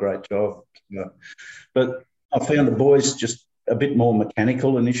 They did a great job. But I found the boys just a bit more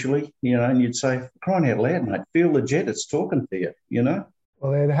mechanical initially, and you'd say, crying out loud, mate, feel the jet, it's talking to you,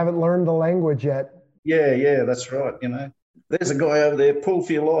 Well, they haven't learned the language yet. Yeah, that's right, There's a guy over there, pull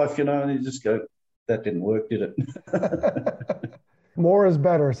for your life, and you just go, that didn't work, did it? More is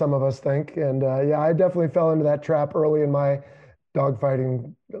better, some of us think. And I definitely fell into that trap early in my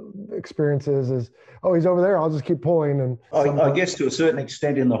dogfighting experiences is, oh, he's over there, I'll just keep pulling. And I guess to a certain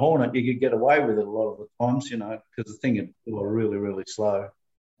extent in the Hornet, you could get away with it a lot of the times, because the thing had was really, really slow.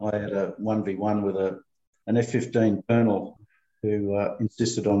 I had a 1v1 with an F-15 colonel who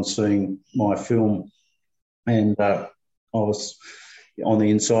insisted on seeing my film, and I was on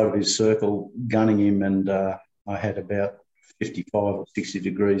the inside of his circle gunning him, and I had about 55 or 60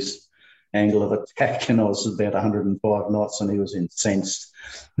 degrees angle of attack, and I was about 105 knots, and he was incensed.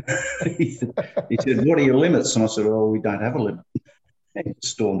 he said, what are your limits? And I said, oh, we don't have a limit. He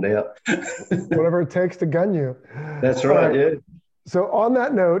stormed out. Whatever it takes to gun you. That's right, yeah. So on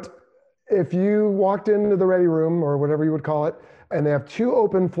that note, if you walked into the ready room, or whatever you would call it, and they have two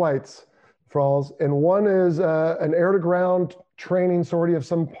open flights, Frawls, and one is an air-to-ground training sortie of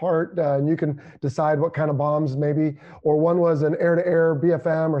some part, and you can decide what kind of bombs maybe, or one was an air-to-air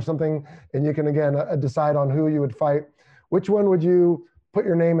BFM or something, and you can, again, decide on who you would fight. Which one would you put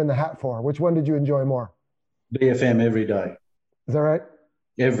your name in the hat for? Which one did you enjoy more? BFM every day. Is that right?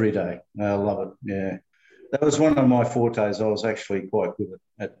 Every day. I love it, yeah. That was one of my fortes. I was actually quite good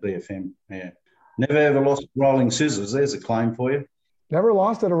at BFM, yeah. Never ever lost rolling scissors. There's a claim for you. Never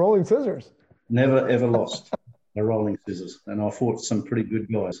lost at a rolling scissors? Never ever lost a rolling scissors. And I fought some pretty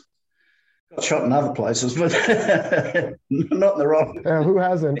good guys. Got shot in other places, but not in the rolling. Who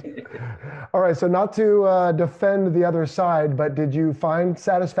hasn't? All right, so not to defend the other side, but did you find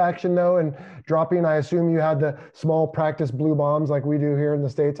satisfaction, though, in dropping? I assume you had the small practice blue bombs like we do here in the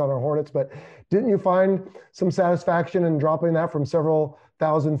States on our Hornets, but didn't you find some satisfaction in dropping that from several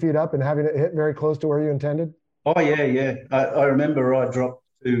thousand feet up and having it hit very close to where you intended? Oh, yeah. I remember I dropped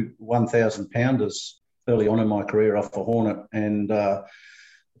 2 1,000-pounders early on in my career off a Hornet, and I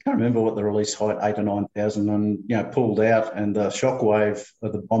can't remember what the release height, 8,000 or 9,000, and pulled out, and the shockwave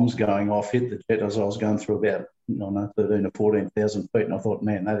of the bombs going off hit the jet as I was going through about 13 or 14,000 feet, and I thought,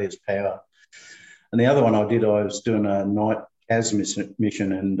 man, that is power. And the other one I was doing a night CAS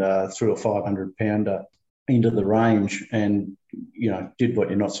mission and threw a 500-pounder into the range, and did what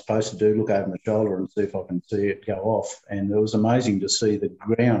you're not supposed to do, look over my shoulder and see if I can see it go off. And it was amazing to see the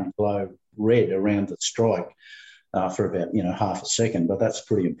ground glow red around the strike for about, half a second, but that's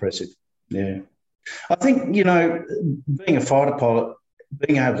pretty impressive. Yeah. I think, being a fighter pilot,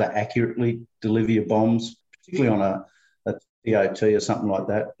 being able to accurately deliver your bombs, particularly on a TOT or something like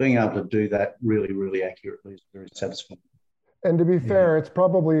that, being able to do that really, really accurately is very satisfying. And to be fair, it's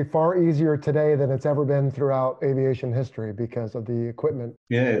probably far easier today than it's ever been throughout aviation history because of the equipment.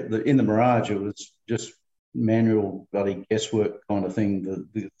 Yeah, in the Mirage, it was just manual bloody guesswork kind of thing.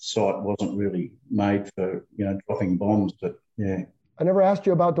 The site wasn't really made for, dropping bombs, but yeah. I never asked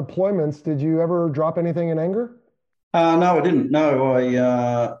you about deployments. Did you ever drop anything in anger? No, I didn't. No,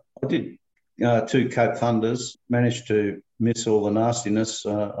 I did 2 Cape Thunders, managed to miss all the nastiness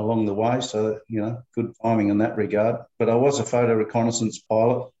along the way. So, good timing in that regard. But I was a photo reconnaissance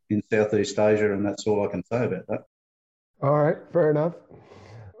pilot in Southeast Asia, and that's all I can say about that. All right, fair enough.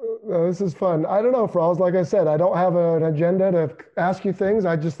 This is fun. I don't know, Frawls. Like I said, I don't have an agenda to ask you things.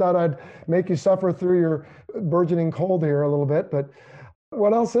 I just thought I'd make you suffer through your burgeoning cold here a little bit. But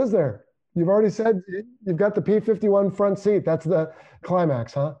what else is there? You've already said you've got the P-51 front seat. That's the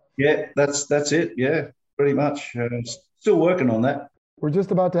climax, huh? Yeah, that's it. Yeah, pretty much. Still working on that. We're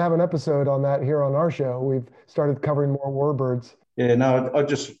just about to have an episode on that here on our show. We've started covering more warbirds. Yeah, no, I'd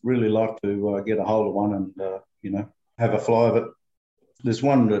just really like to get a hold of one and, have a fly of it. There's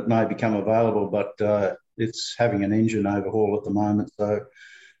one that may become available, but it's having an engine overhaul at the moment. So,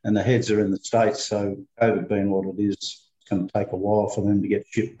 and the heads are in the States. So COVID being what it is, it's going to take a while for them to get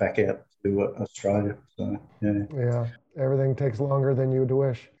shipped back out to Australia. So, yeah. Yeah, everything takes longer than you'd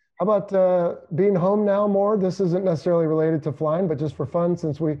wish. How about being home now more? This isn't necessarily related to flying, but just for fun,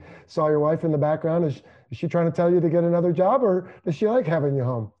 since we saw your wife in the background, is she trying to tell you to get another job, or does she like having you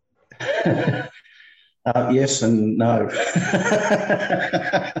home? Yes and no.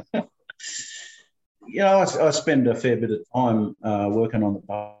 I spend a fair bit of time working on the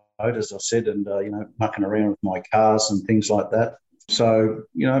boat, as I said, and, mucking around with my cars and things like that. So,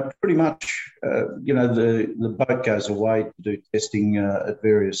 pretty much, the boat goes away to do testing at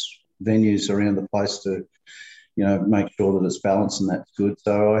various venues around the place to, make sure that it's balanced and that's good.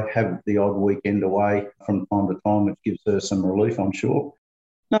 So I have the odd weekend away from time to time, which gives her some relief, I'm sure.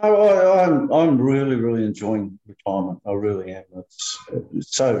 No, I'm really, really enjoying retirement. I really am. It's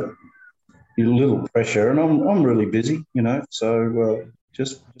so little pressure, and I'm really busy, So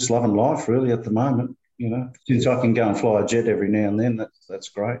just loving life really at the moment. Since I can go and fly a jet every now and then, that's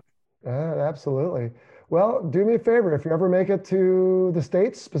great. Absolutely. Well, do me a favor. If you ever make it to the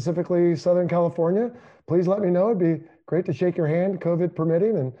States, specifically Southern California, please let me know. It'd be great to shake your hand, COVID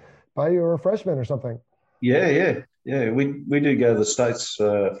permitting, and buy you a refreshment or something. Yeah. We do go to the States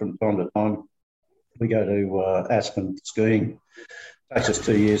from time to time. We go to Aspen skiing. It takes us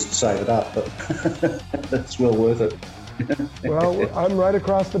 2 years to save it up, but it's well worth it. Well, I'm right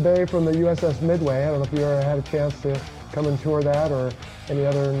across the bay from the USS Midway. I don't know if you ever had a chance to come and tour that or any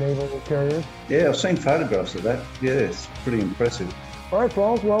other naval carriers. Yeah, I've seen photographs of that. Yeah, it's pretty impressive. All right,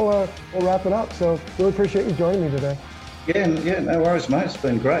 Frawls, well, we'll wrap it up. So really appreciate you joining me today. Yeah, no worries, mate. It's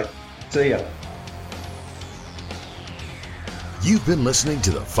been great. See ya. You've been listening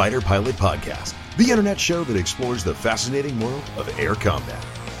to the Fighter Pilot Podcast, the internet show that explores the fascinating world of air combat.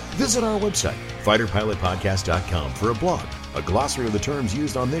 Visit our website, fighterpilotpodcast.com, for a blog, a glossary of the terms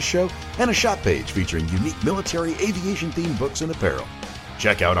used on this show, and a shop page featuring unique military aviation-themed books and apparel.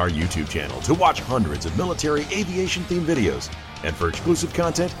 Check out our YouTube channel to watch hundreds of military aviation-themed videos. And for exclusive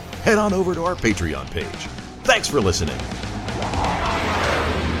content, head on over to our Patreon page. Thanks for listening.